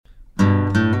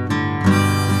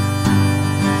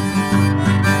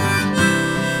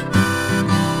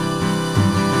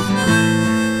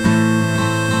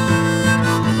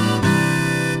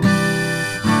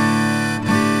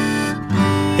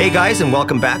Hey guys, and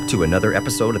welcome back to another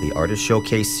episode of the Artist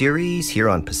Showcase series here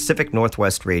on Pacific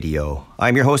Northwest Radio.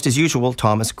 I'm your host as usual,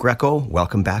 Thomas Greco.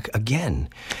 Welcome back again.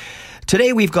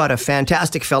 Today we've got a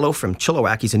fantastic fellow from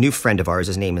Chilliwack. He's a new friend of ours.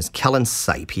 His name is Kellen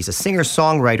Saip. He's a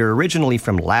singer-songwriter originally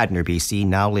from Ladner, BC,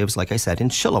 now lives, like I said, in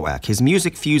Chilliwack. His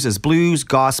music fuses blues,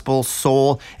 gospel,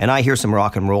 soul, and I hear some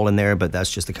rock and roll in there, but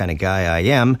that's just the kind of guy I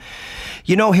am.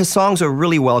 You know, his songs are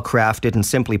really well crafted, and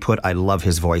simply put, I love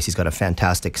his voice. He's got a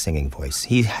fantastic singing voice.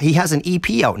 He has an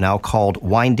EP out now called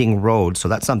Winding Road, so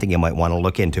that's something you might want to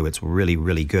look into. It's really,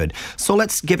 really good. So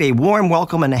let's give a warm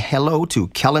welcome and a hello to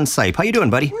Kellen Saip. How you doing,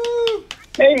 buddy?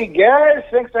 Hey, guys.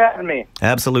 Thanks for having me.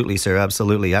 Absolutely, sir.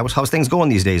 Absolutely. How's things going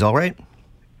these days? All right?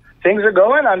 Things are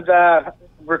going. I'm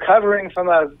recovering from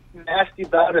a nasty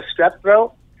bout of strep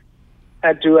throat.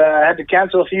 Had to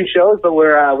cancel a few shows, but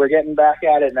we're getting back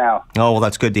at it now. Oh, well,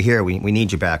 that's good to hear. We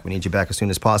need you back. We need you back as soon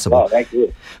as possible. Oh, thank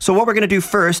you. So what we're going to do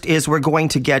first is we're going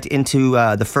to get into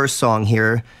the first song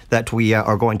here that we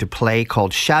are going to play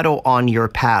called Shadow on Your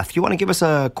Path. You want to give us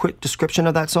a quick description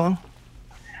of that song?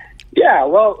 Yeah,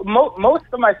 well, most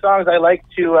of my songs I like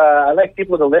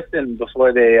people to listen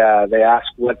before they ask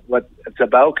what it's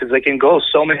about, because they can go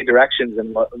so many directions,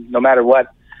 and no matter what,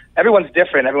 everyone's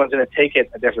different. Everyone's going to take it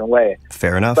a different way.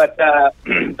 Fair enough. But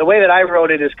the way that I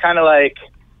wrote it is kind of like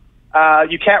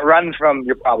you can't run from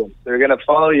your problems. They're going to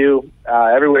follow you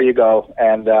everywhere you go,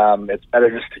 and it's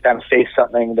better just to kind of face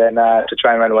something than to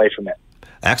try and run away from it.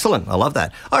 Excellent. I love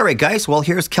that. All right, guys. Well,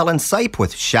 here's Kellen Saip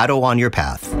with Shadow on Your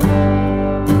Path.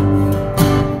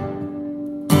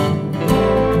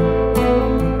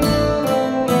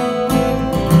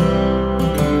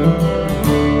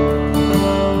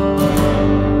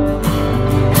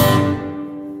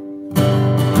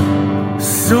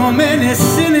 So many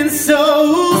sinning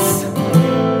souls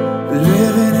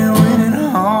living in winning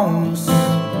homes.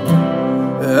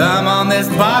 I'm on this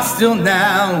bar still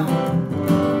now,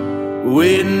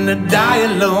 waiting to die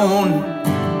alone.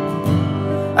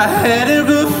 I had a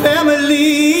good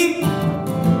family,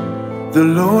 the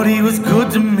Lord, He was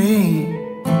good to me.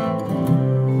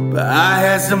 But I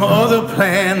had some other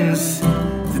plans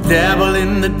to dabble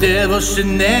in the devil's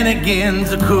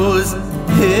shenanigans, 'cause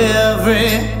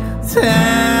every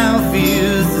time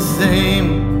feels the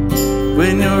same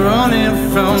when you're running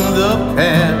from the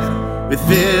past. With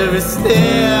every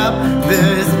step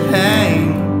there is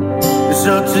pain. It's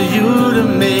up to you to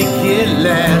make it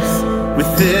last.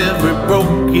 With every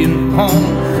broken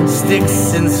home,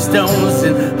 sticks and stones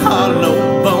and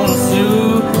hollow bones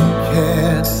you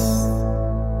cast,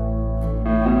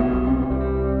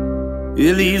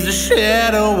 it leaves a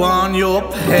shadow on your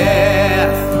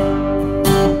path.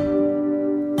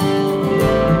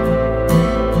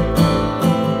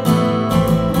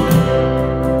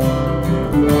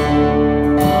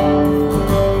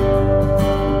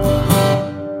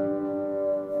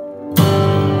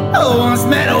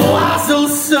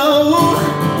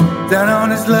 Down on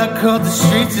his luck, called the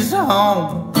streets his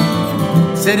home.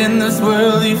 Said in this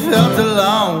world he felt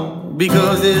alone,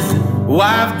 because his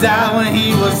wife died when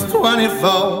he was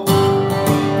 24.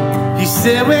 He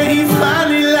said when he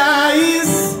finally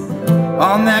lies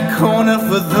on that corner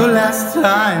for the last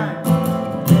time,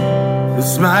 he'll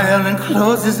smile and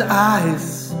close his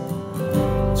eyes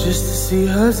just to see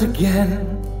hers again.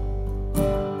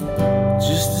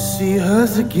 Just to see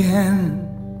hers again.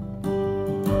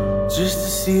 Just to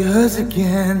see hers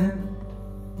again.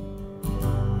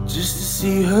 Just to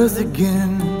see hers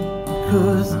again.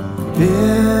 'Cause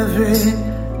every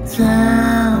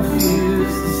time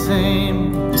feels the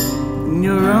same when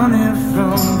you're running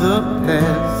from the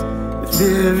past. With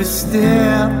every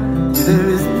step there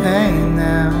is pain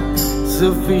now.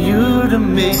 So for you to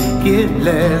make it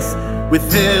last,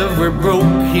 with every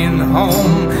broken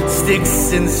home,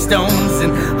 sticks and stones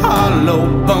and hollow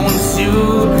bones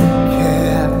you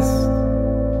cast,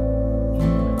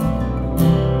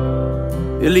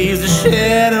 it leaves a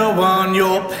shadow on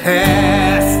your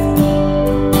past.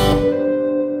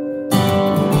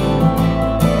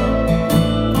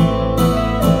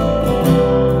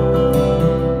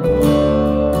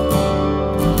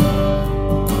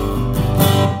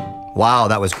 Wow,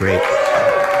 that was great.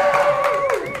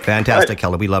 Fantastic,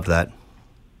 Kellen. We loved that.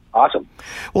 Awesome.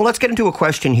 Well, let's get into a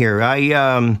question here.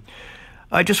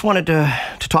 I just wanted to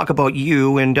talk about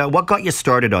you and what got you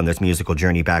started on this musical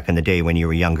journey back in the day when you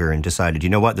were younger and decided, you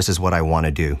know what, this is what I want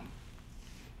to do.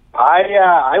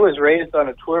 I was raised on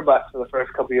a tour bus for the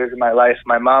first couple of years of my life.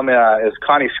 My mom is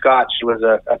Connie Scott. She was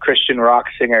a Christian rock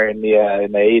singer in the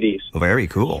 80s. Very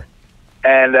cool.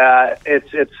 And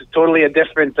it's totally a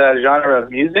different genre of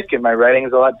music, and my writing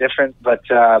is a lot different. But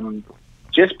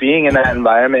just being in that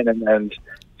environment and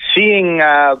seeing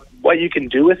what you can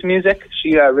do with music.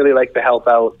 She really liked to help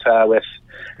out with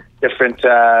different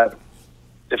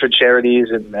charities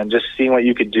and just seeing what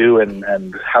you could do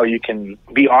and how you can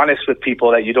be honest with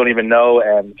people that you don't even know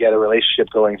and get a relationship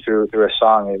going through a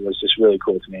song. It was just really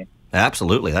cool to me.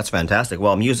 Absolutely. That's fantastic.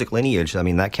 Well, music lineage, I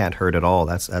mean, that can't hurt at all.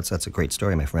 That's a great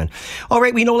story, my friend. All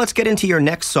right, let's get into your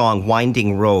next song,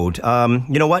 Winding Road.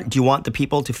 You know what? Do you want the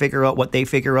people to figure out what they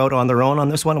figure out on their own on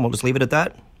this one, and we'll just leave it at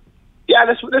that? Yeah,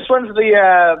 this one's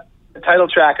the title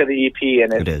track of the EP,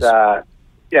 and it is.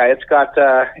 It's got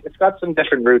some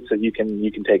different routes that you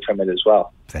can take from it as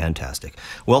well. Fantastic.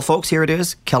 Well, folks, here it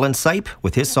is. Kellen Saip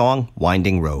with his song,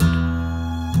 Winding Road.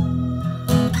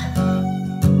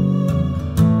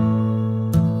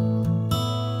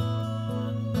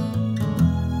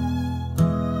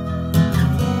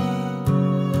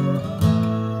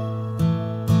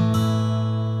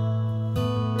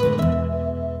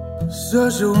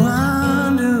 Such a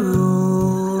winding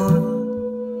road,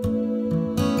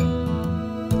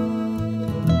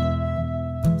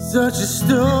 such a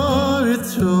story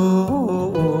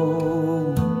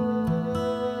told,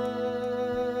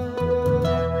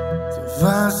 to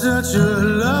find such a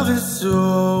loving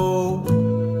soul.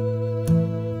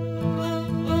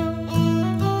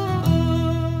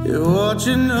 You watch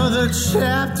another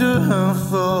chapter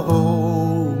unfold.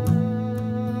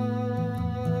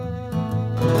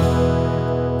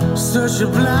 Such a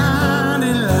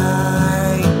blinding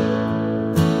light,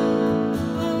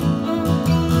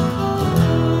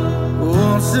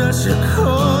 on such a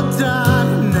cold dark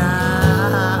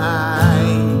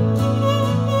night.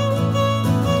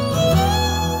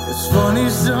 It's funny,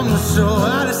 something so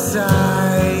out of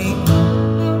sight.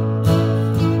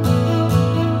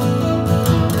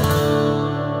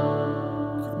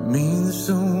 It means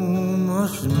so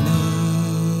much to me.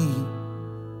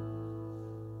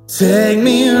 Take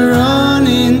me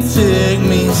running, take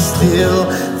me still,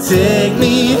 take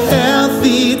me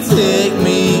healthy, take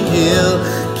me ill,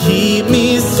 keep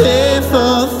me safe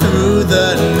all through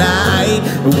the night,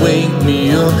 wake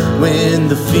me up when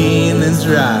the feeling's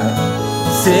right.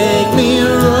 Take me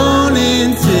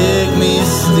running, take me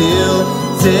still,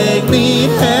 take me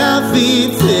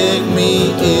healthy, take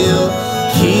me ill,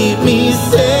 keep me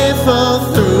safe all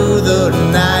through the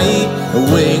night,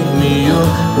 wake me up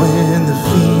when the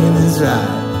feeling's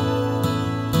right.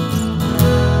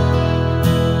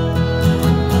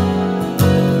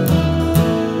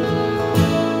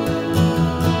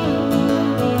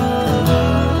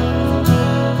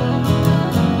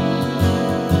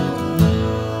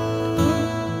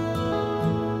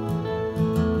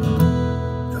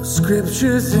 No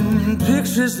scriptures and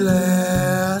pictures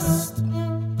last.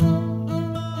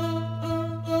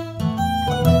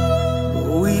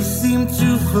 We seem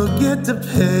to forget the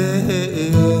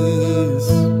pace.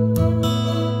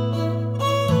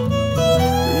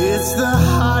 It's the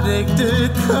heartache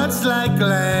that cuts like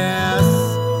glass.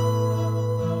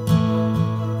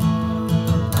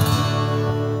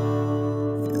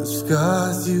 It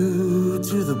scars you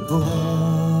to the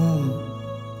bone.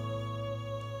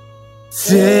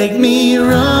 Take me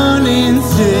running,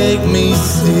 take me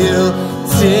still,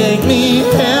 take me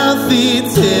healthy,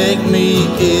 take me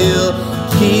ill,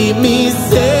 keep me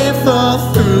safe all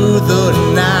through the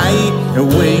night,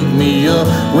 and wake me up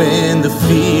when the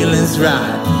feeling's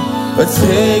right. But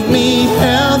take me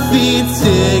healthy,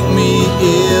 take me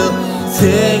ill,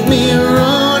 take me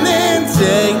running,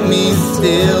 take me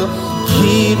still,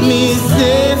 keep me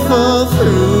safe all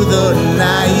through the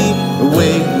night, and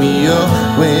wake me up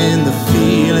when the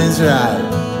feeling's right.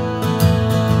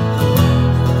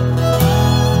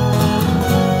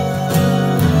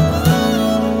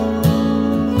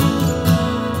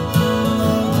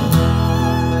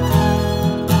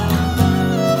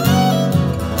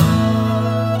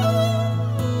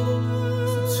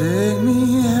 Take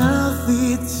me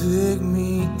healthy, take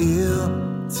me ill,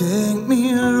 take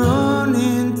me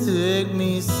running, take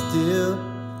me still,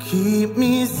 keep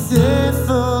me safe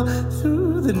all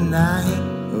through the night,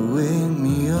 wake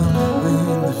me up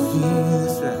when the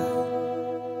feeling's right.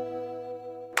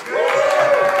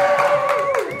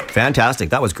 Fantastic.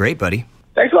 That was great, buddy.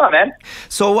 Thanks a lot, man.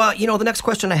 So, the next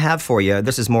question I have for you,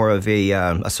 this is more of a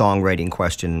songwriting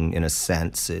question in a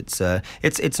sense. It's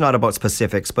not about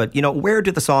specifics, but, where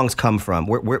do the songs come from?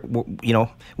 Where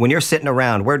when you're sitting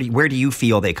around, where do you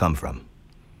feel they come from?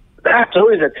 That's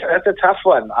a tough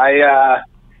one.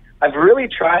 I've really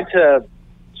tried to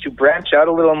branch out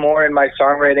a little more in my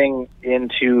songwriting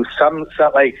into some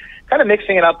like kind of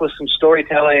mixing it up with some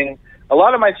storytelling. A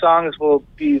lot of my songs will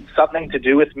be something to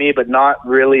do with me, but not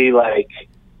really like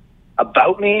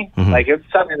about me. Like it's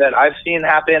something that I've seen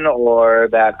happen or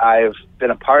that I've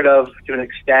been a part of to an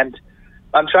extent.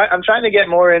 I'm trying to get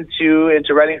more into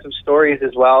writing some stories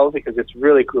as well, because it's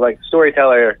really cool. Like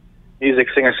storyteller, music,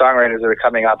 singer-songwriters that are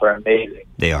coming up are amazing.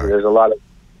 They are. There's a lot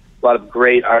of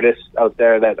great artists out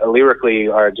there that lyrically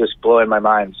are just blowing my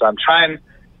mind. So I'm trying to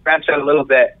branch out a little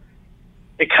bit.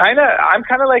 I'm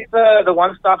kind of like the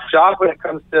one-stop shop when it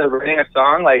comes to writing a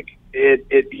song. Like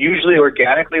it usually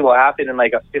organically will happen in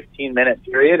like a 15-minute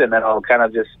period, and then I'll kind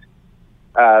of just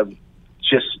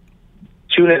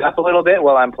tune it up a little bit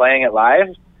while I'm playing it live.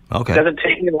 Okay. It doesn't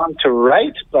take me long to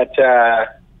write, but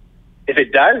if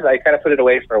it does, I kind of put it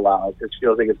away for a while. It just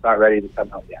feels like it's not ready to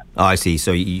come out yet. Oh, I see.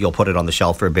 So you'll put it on the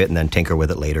shelf for a bit and then tinker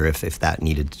with it later if that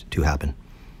needed to happen.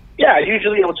 Yeah,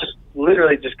 usually it'll just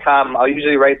literally just come. I'll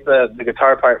usually write the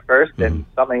guitar part first, and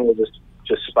something will just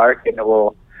spark,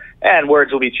 and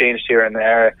words will be changed here and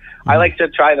there. I like to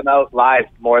try them out live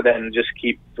more than just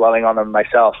keep dwelling on them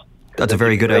myself. That's a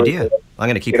very good idea. I'm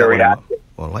going to keep that one.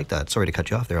 Well, I like that. Sorry to cut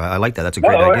you off there. I like that. That's a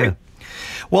great idea.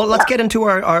 Well, let's get into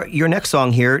your next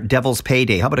song here, Devil's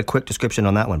Payday. How about a quick description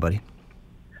on that one, buddy?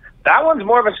 That one's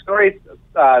more of a story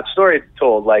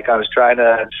told. Like I was trying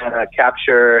to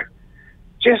capture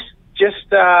just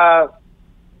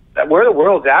where the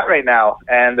world's at right now,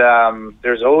 and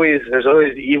there's always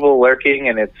evil lurking,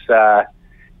 and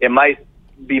it might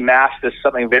be masked as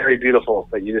something very beautiful,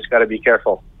 but you just got to be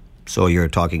careful. So you're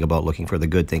talking about looking for the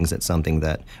good things at something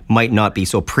that might not be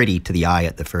so pretty to the eye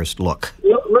at the first look.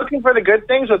 Looking for the good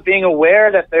things, but being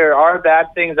aware that there are bad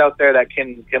things out there that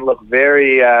can look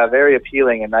very very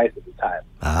appealing and nice at the time.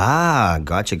 Ah,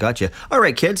 gotcha. All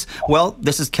right, kids. Well,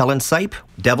 this is Kellen Saip,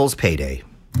 Devil's Payday.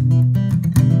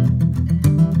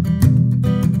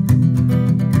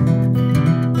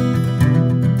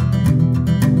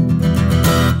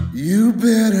 You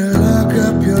better lock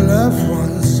up your loved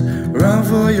ones, run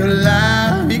for your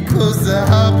life, because the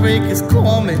heartbreak is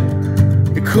coming.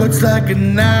 It cuts like a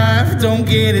knife, don't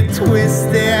get it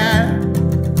twisted,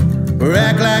 or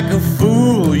act like a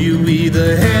fool. You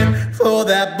either head for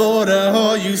that border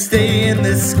or you stay in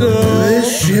this school.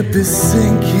 This ship is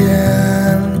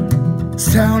sinking,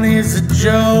 this town is a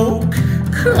joke.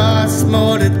 Costs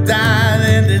more to die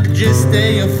than to just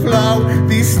stay afloat.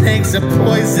 These snakes are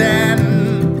poison,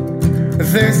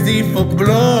 thirsty for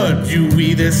blood. You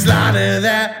either slaughter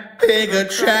that pig or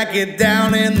track it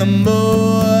down in the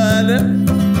mud.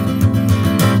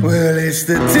 Well, it's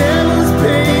the devil's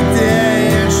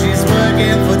payday, and she's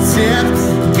working for tips.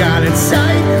 Got a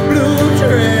tight blue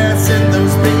dress and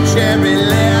those big cherry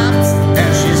lips,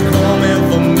 and she's coming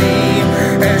for me,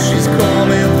 and she's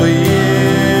coming for you.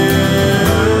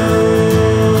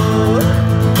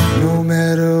 No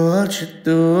matter what you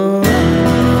do.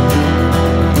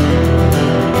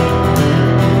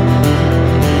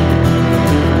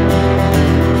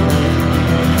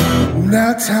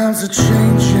 Now times are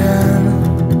changing,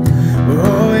 we're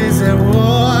always at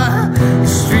war. The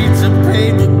streets are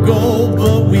paved with gold,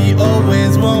 but we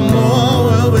always want more.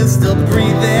 Well, we're still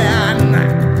breathing.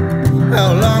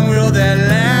 How long will that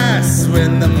last,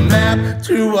 when the map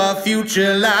to our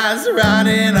future lies right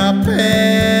in our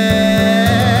path?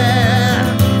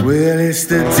 Well, it's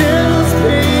the devil's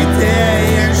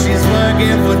payday, and she's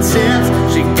working for tips.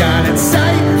 She got a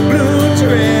tight blue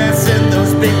dress and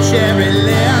those big cherry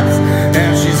lips,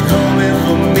 and she's coming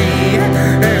for me,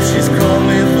 and she's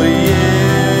coming for you.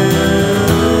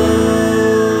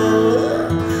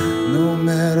 No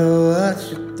matter what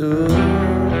you do.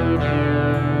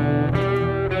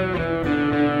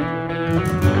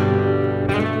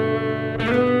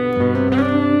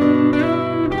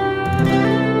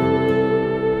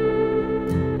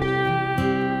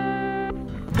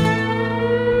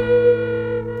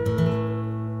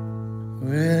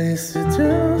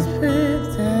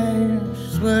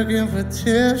 For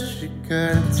tips, she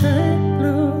got a tight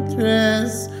blue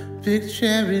dress, big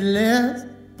cherry lips.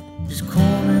 She's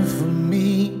coming for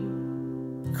me,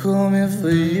 coming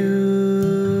for you.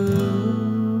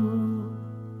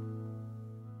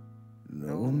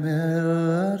 No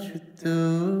matter what you do.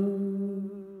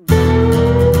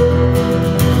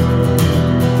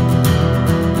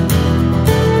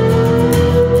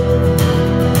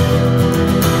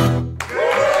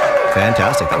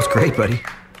 Fantastic. That was great, buddy.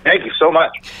 Thank you so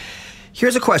much.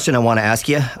 Here's a question I want to ask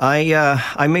you.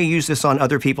 I may use this on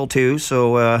other people too,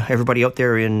 so everybody out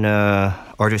there in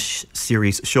Artist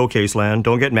Series Showcase land,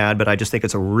 don't get mad, but I just think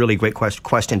it's a really great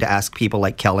question to ask people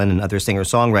like Kellen and other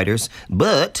singer-songwriters.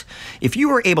 But if you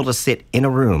were able to sit in a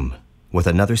room with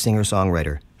another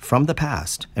singer-songwriter from the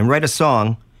past and write a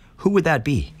song, who would that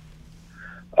be?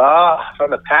 From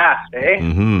the past, eh?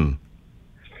 Mm-hmm.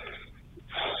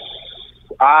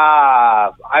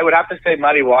 I would have to say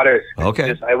Muddy Waters.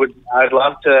 Okay. I'd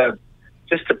love to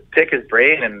just to pick his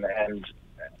brain and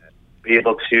be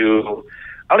able to.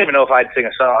 I don't even know if I'd sing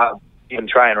a song, I'd even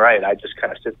try and write. I'd just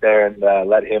kind of sit there and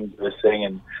let him do his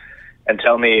thing and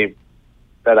tell me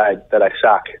that I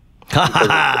suck.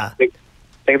 I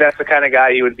think that's the kind of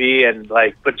guy he would be, and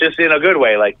like, but just in a good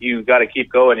way. Like, you got to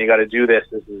keep going. You got to do this.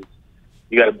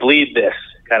 You got to bleed this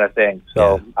kind of thing.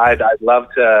 So yeah. I'd love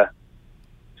to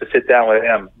sit down with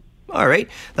him. All right,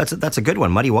 that's a good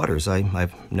one, Muddy Waters.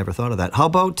 I've never thought of that. How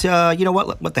about you know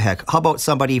what the heck? How about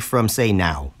somebody from say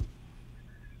Now?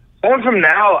 Someone from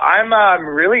Now. I'm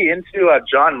really into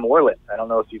John Moreland. I don't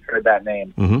know if you've heard that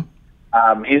name.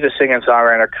 Mm-hmm. He's a singer and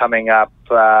songwriter coming up.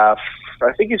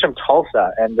 I think he's from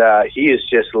Tulsa, and he is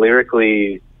just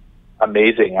lyrically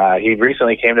amazing. He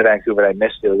recently came to Vancouver. I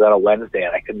missed it. It was on a Wednesday,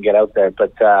 and I couldn't get out there.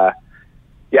 But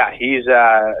yeah, he's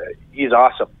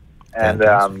awesome,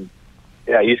 and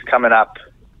yeah, he's coming up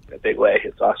in a big way.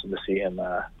 It's awesome to see him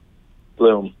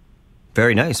bloom.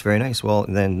 Very nice, very nice. Well,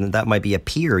 then that might be a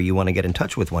peer you want to get in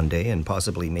touch with one day and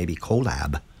possibly maybe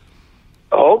collab.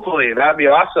 Hopefully, that'd be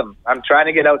awesome. I'm trying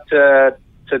to get out to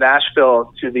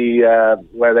Nashville to the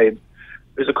where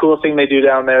there's a cool thing they do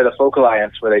down there, the Folk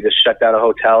Alliance, where they just shut down a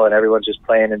hotel and everyone's just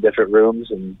playing in different rooms,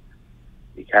 and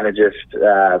you kind of just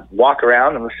walk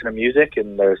around and listen to music,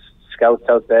 and there's scouts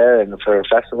out there and for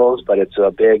festivals, but it's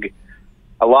a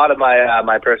lot of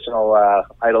my personal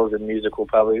idols in music will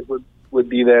probably would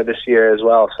be there this year as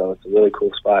well, so it's a really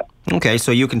cool spot. Okay,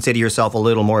 so you consider yourself a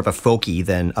little more of a folky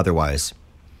than otherwise.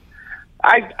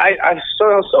 I'm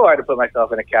so hard to put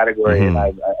myself in a category, and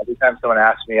every time someone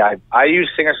asks me, I use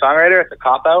singer-songwriter as a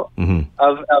cop-out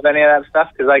of any of that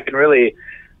stuff, because I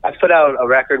put out a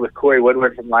record with Corey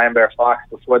Woodward from Lion Bear Fox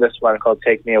before this one called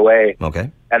Take Me Away.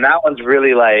 Okay. And that one's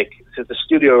really like, it's a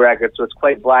studio record, so it's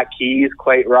quite black keys,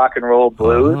 quite rock and roll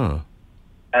blues.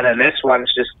 And then this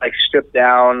one's just like stripped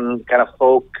down, kind of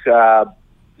folk,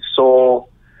 soul.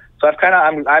 So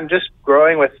I'm just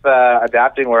growing with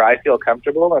adapting where I feel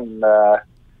comfortable, and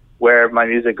where my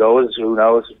music goes. Who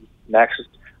knows next?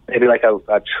 Maybe like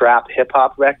a trap hip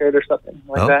hop record or something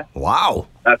like that. Wow.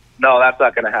 No, that's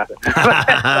not going to happen.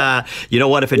 You know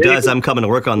what? If it does, I'm coming to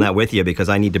work on that with you, because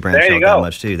I need to branch out that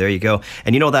much too. There you go.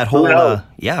 And you know that whole,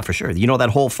 yeah, for sure. You know that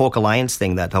whole Folk Alliance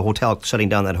thing, that the hotel, shutting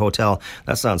down that hotel,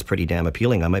 that sounds pretty damn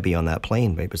appealing. I might be on that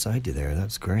plane right beside you there.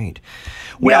 That's great.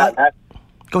 Well,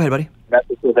 go ahead, buddy. That's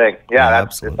the cool thing. Yeah,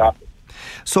 absolutely. That's awesome.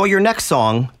 So your next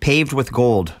song, Paved with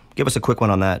Gold. Give us a quick one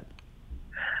on that.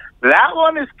 That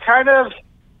one is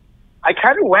I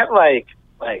kind of went like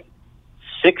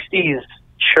 60s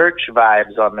church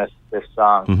vibes on this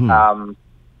song.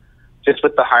 Just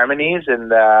with the harmonies,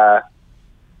 and yeah,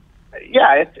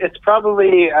 it's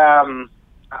probably I'm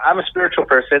a spiritual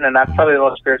person, and that's probably the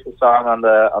most spiritual song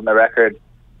on the record.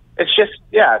 It's just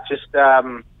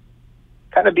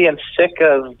kind of being sick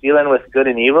of dealing with good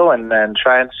and evil, and then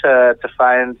trying to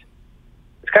find.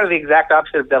 It's kind of the exact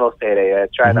opposite of Devil's Payday.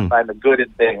 Trying to find the good in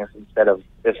things instead of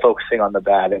focusing on the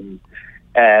bad, and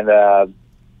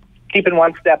keeping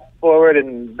one step forward,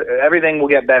 and everything will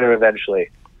get better eventually.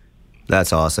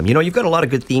 That's awesome. You know, you've got a lot of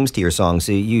good themes to your songs.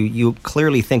 You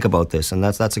clearly think about this, and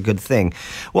that's a good thing.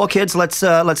 Well, kids, let's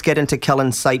get into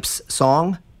Kellen Saip's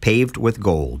song, Paved with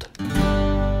Gold.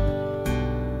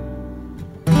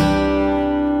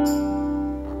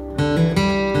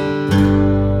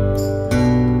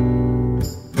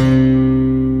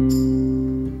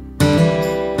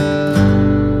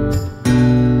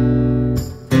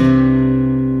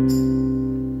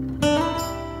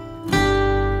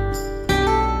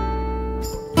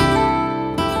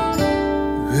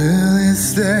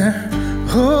 Is there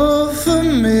a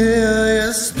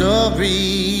familiar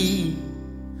story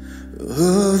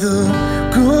of the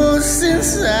ghost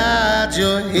inside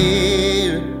your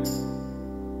head,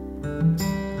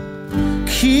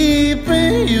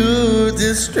 keeping you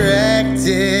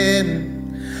distracted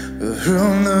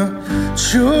from the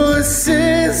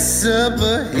choices up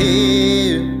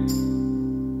ahead?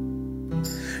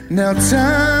 Now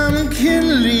time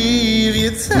can leave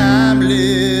you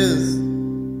timeless.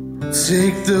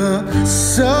 Take the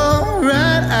soul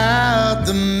right out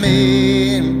the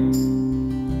man.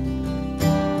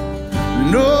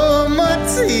 No more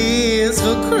tears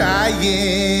for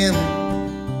crying,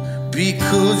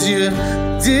 because you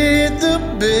did the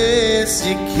best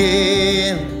you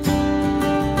can.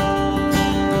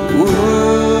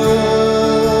 Whoa,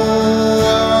 I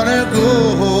wanna go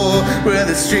where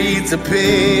the streets are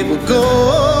paved with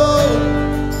gold.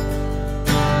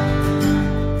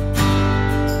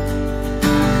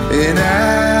 And I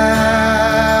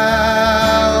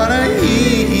wanna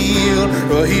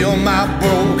heal my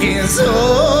broken broken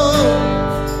soul.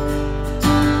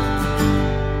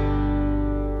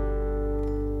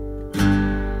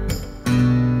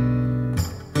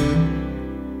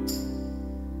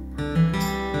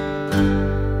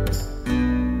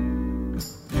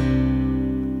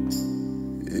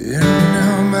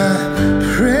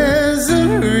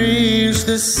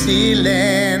 The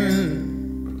ceiling,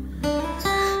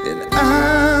 and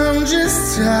I'm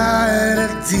just tired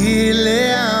of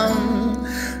dealing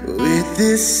with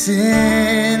this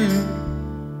sin,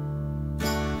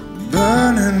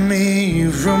 burning me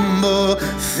from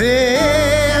both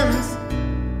ends.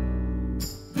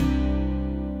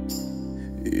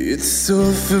 It's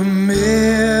so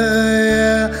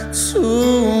familiar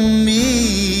to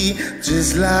me,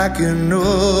 just like an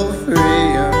old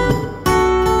friend.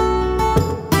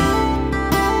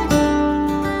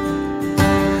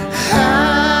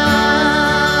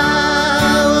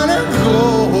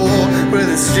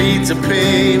 Streets of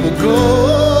pain will go,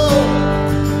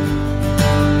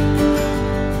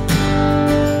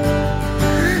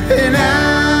 and I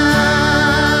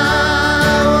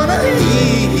wanna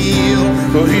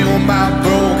heal my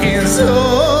broken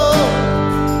soul.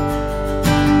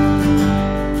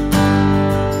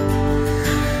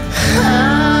 I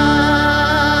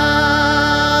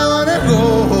wanna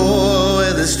go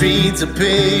where the streets of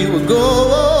pain will go.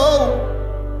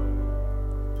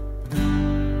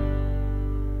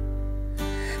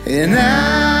 And I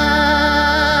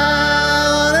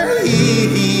wanna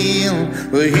heal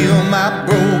my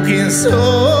broken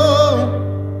soul.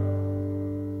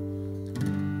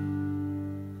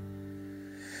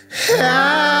 I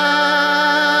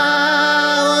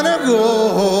wanna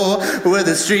go where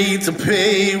the streets of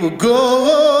pain will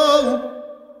go.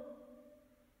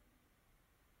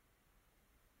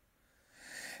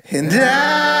 And I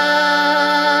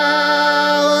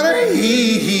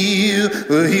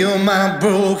heal my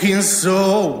broken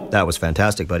soul. That was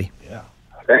fantastic, buddy. Yeah.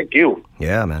 Thank you.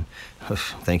 Yeah, man.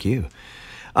 Thank you.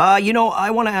 I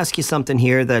want to ask you something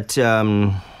here that,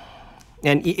 and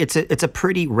it's a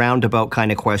pretty roundabout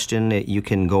kind of question. You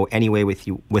can go any way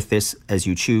with this as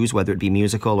you choose, whether it be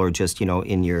musical or just,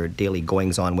 in your daily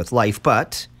goings on with life.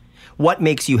 But what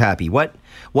makes you happy? What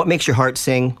makes your heart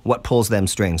sing? What pulls them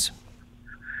strings?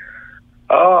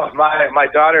 Oh, my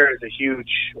daughter is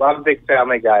I'm a big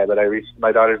family guy, but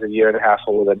my daughter's a year and a half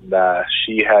old, and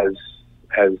she has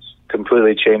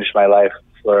completely changed my life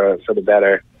for the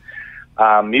better.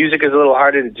 Music is a little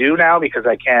harder to do now because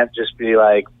I can't just be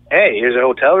like, hey, here's a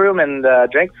hotel room and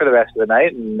drink for the rest of the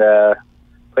night and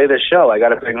play this show. I got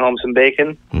to bring home some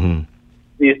bacon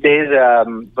these days.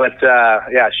 But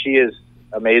she is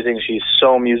amazing. She's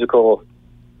so musical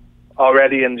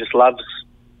already and just loves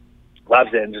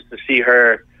it, and just to see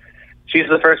her, she's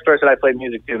the first person I play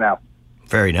music to now.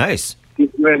 Very nice.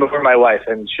 Even before my wife,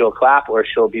 and she'll clap or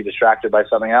she'll be distracted by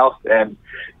something else, and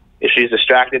if she's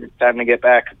distracted, it's time to get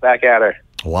back at her.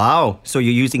 Wow. So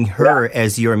you're using her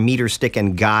as your meter stick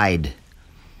and guide.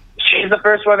 She's the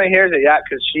first one that hears it,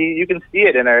 because you can see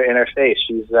it in her face.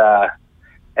 She's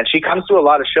and she comes to a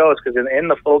lot of shows because in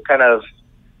the full kind of,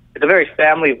 it's a very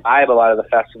family vibe, a lot of the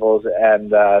festivals,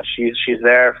 and she's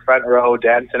there front row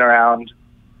dancing around.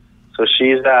 So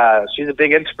she's a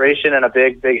big inspiration and a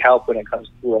big help when it comes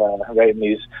to writing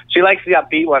these. She likes the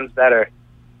upbeat ones better.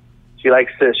 She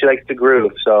likes to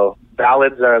groove. So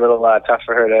ballads are a little tough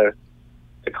for her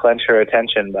to clench her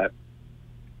attention, but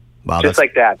wow, just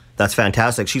like that. That's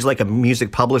fantastic. She's like a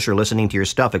music publisher listening to your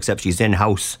stuff, except she's in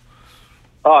house.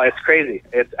 Oh, it's crazy.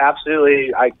 It's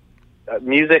absolutely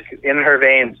music in her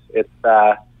veins. It's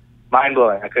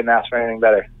mind-blowing. I couldn't ask for anything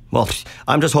better. Well,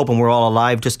 I'm just hoping we're all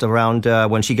alive just around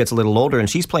when she gets a little older and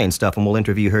she's playing stuff, and we'll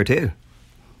interview her too.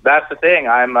 That's the thing.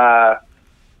 I'm,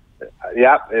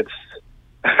 it's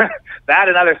that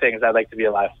and other things I'd like to be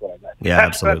alive for. Yeah,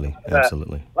 absolutely.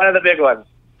 Absolutely. One of the big ones.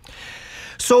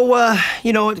 So,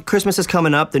 Christmas is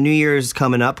coming up. The New Year's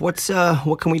coming up. What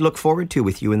can we look forward to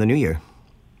with you in the New Year?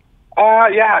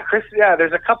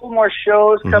 There's a couple more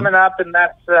shows coming up, and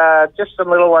that's just some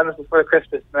little ones before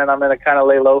Christmas, and then I'm going to kind of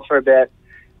lay low for a bit.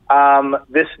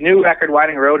 This new record,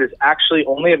 Winding Road, is actually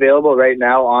only available right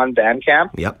now on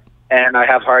Bandcamp. Yep. And I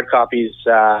have hard copies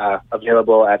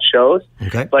available at shows.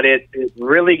 Okay. But it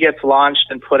really gets launched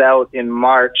and put out in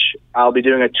March. I'll be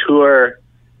doing a tour,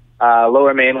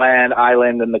 Lower Mainland,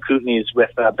 Island, and the Kootenays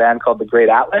with a band called The Great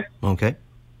Atlas. Okay.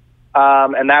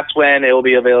 And that's when it will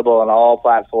be available on all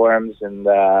platforms and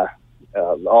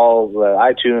all the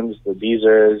iTunes, the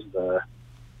Deezers, the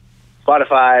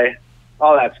Spotify,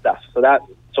 all that stuff.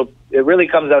 So it really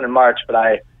comes out in March, but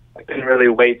I couldn't really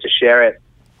wait to share it.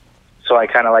 So I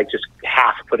kind of just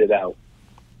half put it out.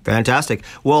 Fantastic.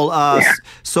 Well,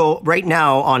 so right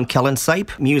now on Kellen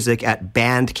Saip Music at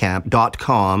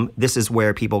bandcamp.com, this is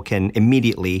where people can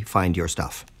immediately find your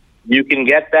stuff. You can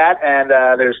get that, and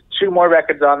there's 2 more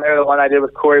records on there. The one I did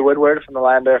with Corey Woodward from the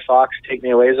Lion Bear Fox, Take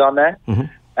Me Away, is on there. Mm-hmm.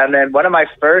 And then one of my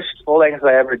first full lengths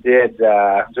I ever did,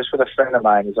 just with a friend of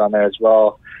mine, is on there as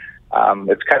well.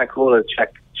 It's kind of cool to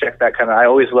check that kind of. I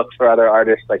always look for other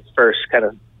artists, like first kind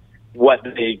of what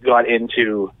they got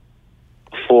into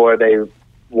before they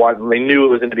knew it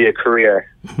was going to be a career.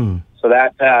 Mm-hmm. So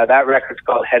that record's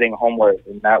called Heading Homeward,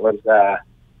 and that was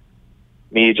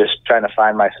me just trying to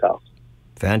find myself.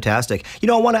 Fantastic. You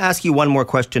know, I want to ask you one more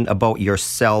question about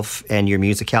yourself and your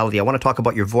musicality. I want to talk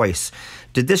about your voice.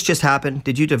 Did this just happen?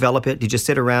 Did you develop it? Did you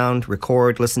sit around,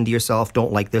 record, listen to yourself,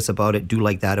 don't like this about it, do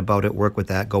like that about it, work with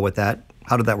that, go with that?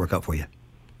 How did that work out for you?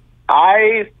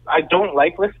 I don't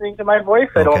like listening to my voice.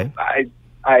 Okay. I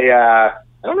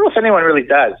don't know if anyone really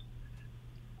does.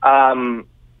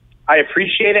 I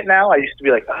appreciate it now. I used to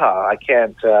be like, I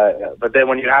can't. But then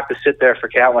when you have to sit there for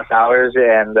countless hours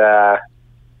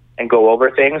and go over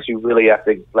things, you really have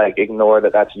to like ignore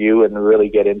that that's you and really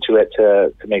get into it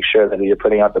to make sure that you're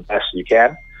putting out the best you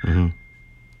can. Mm-hmm.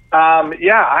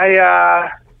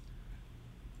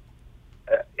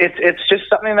 It's just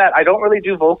something that I don't really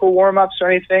do vocal warm-ups or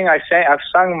anything. I've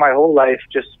sung my whole life,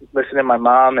 just listening to my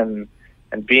mom and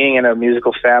being in a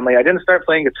musical family. I didn't start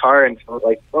playing guitar until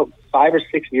 5 or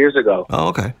 6 years ago. Oh,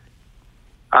 okay.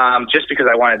 Just because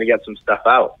I wanted to get some stuff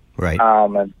out. Right.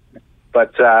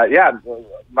 But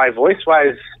my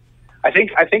voice-wise, I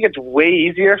think it's way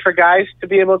easier for guys to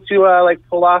be able to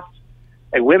pull off.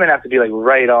 Like women have to be like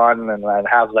right on and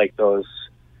have like those,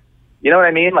 you know what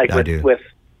I mean? Like with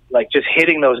like just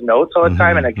hitting those notes all the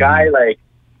time. And a guy like,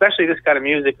 especially this kind of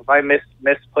music, if I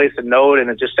misplace a note and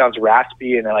it just sounds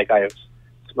raspy and like I've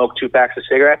smoked 2 packs of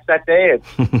cigarettes that day,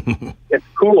 it's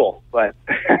cool. But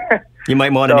you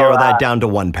might want to narrow that down to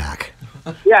 1 pack.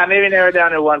 Yeah, maybe narrow it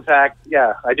down to 1 pack.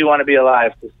 Yeah, I do want to be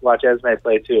alive to watch Esme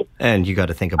play too. And you got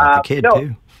to think about the kid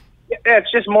too. Yeah,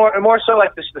 it's just more so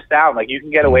like just the sound. Like you can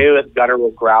get away with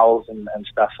guttural growls and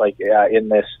stuff like in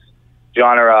this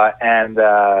genre, and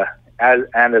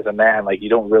as a man, like you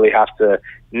don't really have to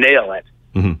nail it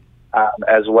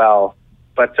as well.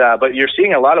 But you're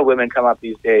seeing a lot of women come up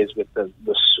these days with the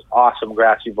awesome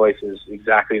grassy voices,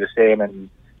 exactly the same, and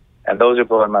those are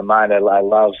blowing my mind. I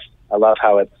love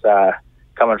how it's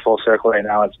coming full circle right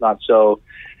now. It's not so,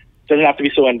 it doesn't have to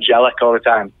be so angelic all the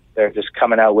time. They're just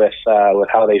coming out with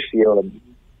how they feel, and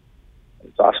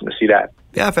it's awesome to see that.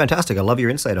 Yeah, fantastic. I love your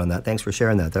insight on that. Thanks for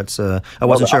sharing that. That's I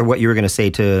wasn't sure what you were going to say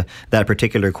to that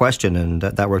particular question, and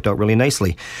that worked out really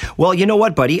nicely. Well, you know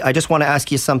what, buddy? I just want to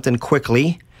ask you something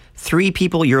quickly. 3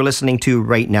 people you're listening to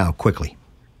right now, quickly.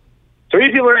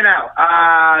 3 people right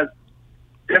now.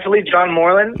 Definitely John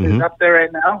Moreland is up there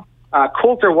right now.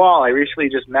 Coulter Wall, I recently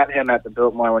just met him at the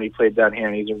Biltmore when he played down here,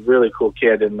 and he's a really cool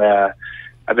kid, and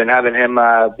I've been having him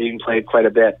being played quite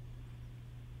a bit.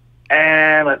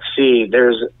 And let's see,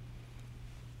 there's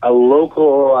a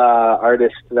local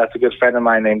artist that's a good friend of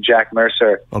mine named Jack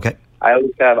Mercer. Okay. I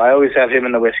always have him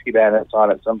in the whiskey band that's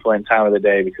on at some point in time of the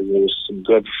day because there's some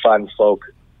good, fun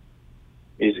folk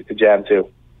music to jam to.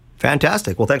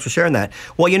 Fantastic. Well, thanks for sharing that.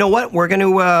 Well, you know what? We're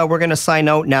gonna sign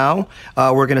out now.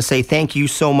 We're gonna say thank you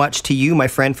so much to you, my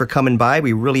friend, for coming by.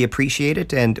 We really appreciate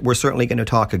it, and we're certainly going to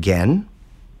talk again.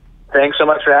 Thanks so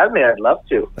much for having me. I'd love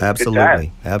to.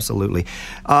 Absolutely. Absolutely.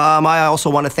 I also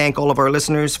want to thank all of our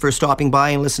listeners for stopping by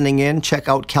and listening in. Check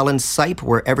out Kellen Saip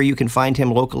wherever you can find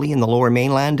him locally in the Lower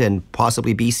Mainland and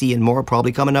possibly BC and more,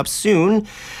 probably coming up soon.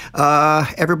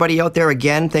 Everybody out there,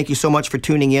 again, thank you so much for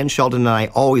tuning in. Sheldon and I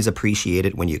always appreciate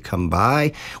it when you come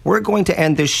by. We're going to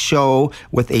end this show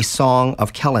with a song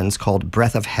of Kellen's called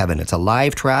Breath of Heaven. It's a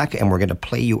live track, and we're going to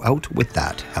play you out with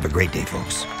that. Have a great day,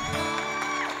 folks.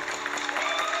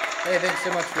 Hey, thanks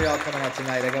so much for y'all coming out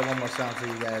tonight. I got one more song for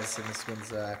you guys, and this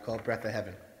one's called Breath of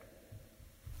Heaven.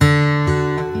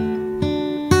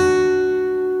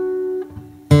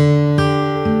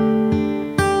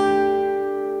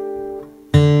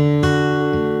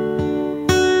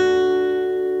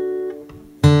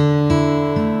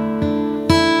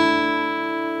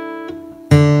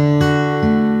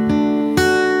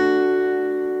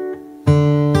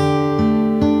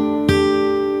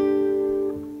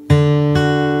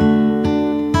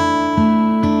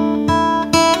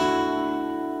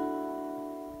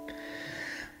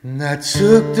 I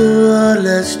took the road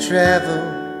less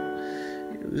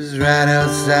traveled. It was right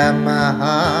outside my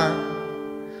heart.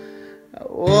 I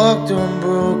walked on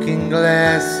broken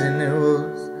glass and it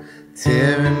was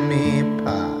tearing me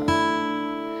apart.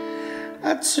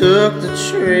 I took the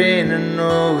train to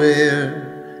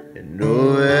nowhere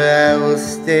know where I will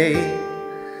stay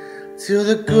till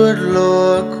the good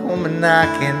Lord come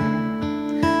knocking,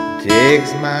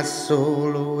 takes my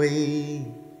soul away.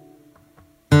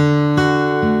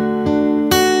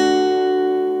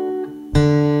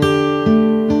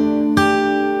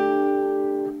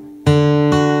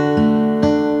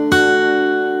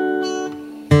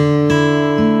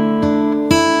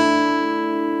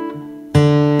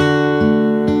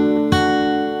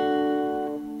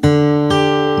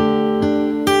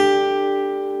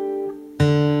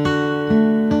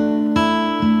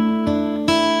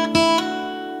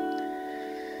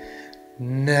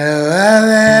 Now I've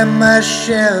had my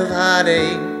share of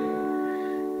heartache,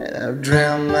 and I've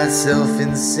drowned myself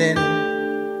in sin.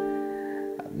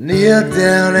 I've kneeled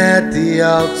down at the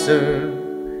altar,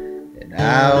 and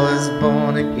I was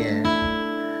born again.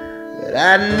 But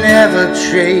I'd never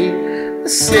trade a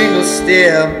single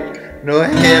step, nor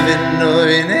heaven nor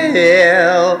in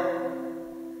hell.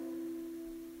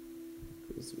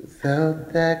 'Cause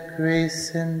without that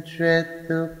grace and dread,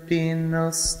 there'll be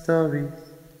no stories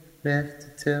left to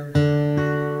tell.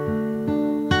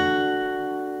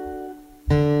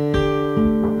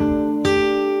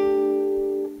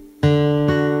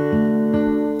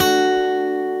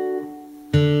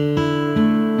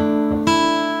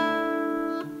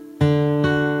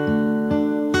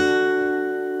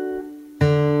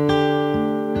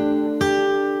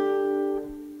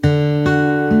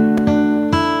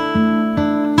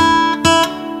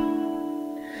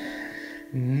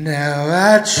 Now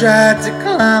I tried to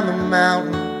climb a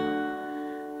mountain,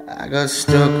 I got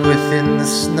stuck within the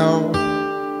snow.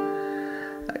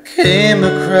 I came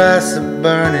across a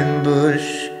burning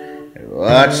bush and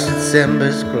watched its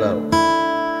embers glow.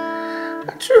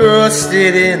 I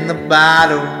trusted in the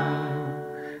bottle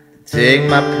to take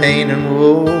my pain and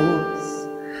woes.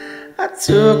 I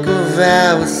took a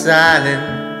vow of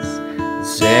silence and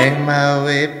sang my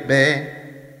way back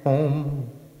home.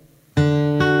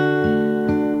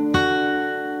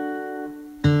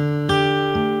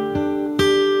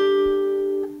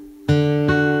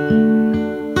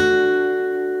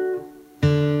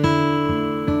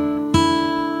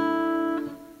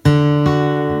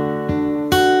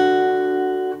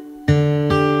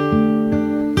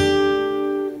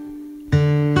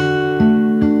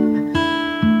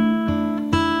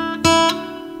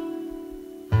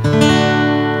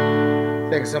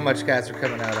 Thanks so much, guys, for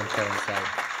coming out. I'm Kellen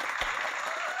Saip.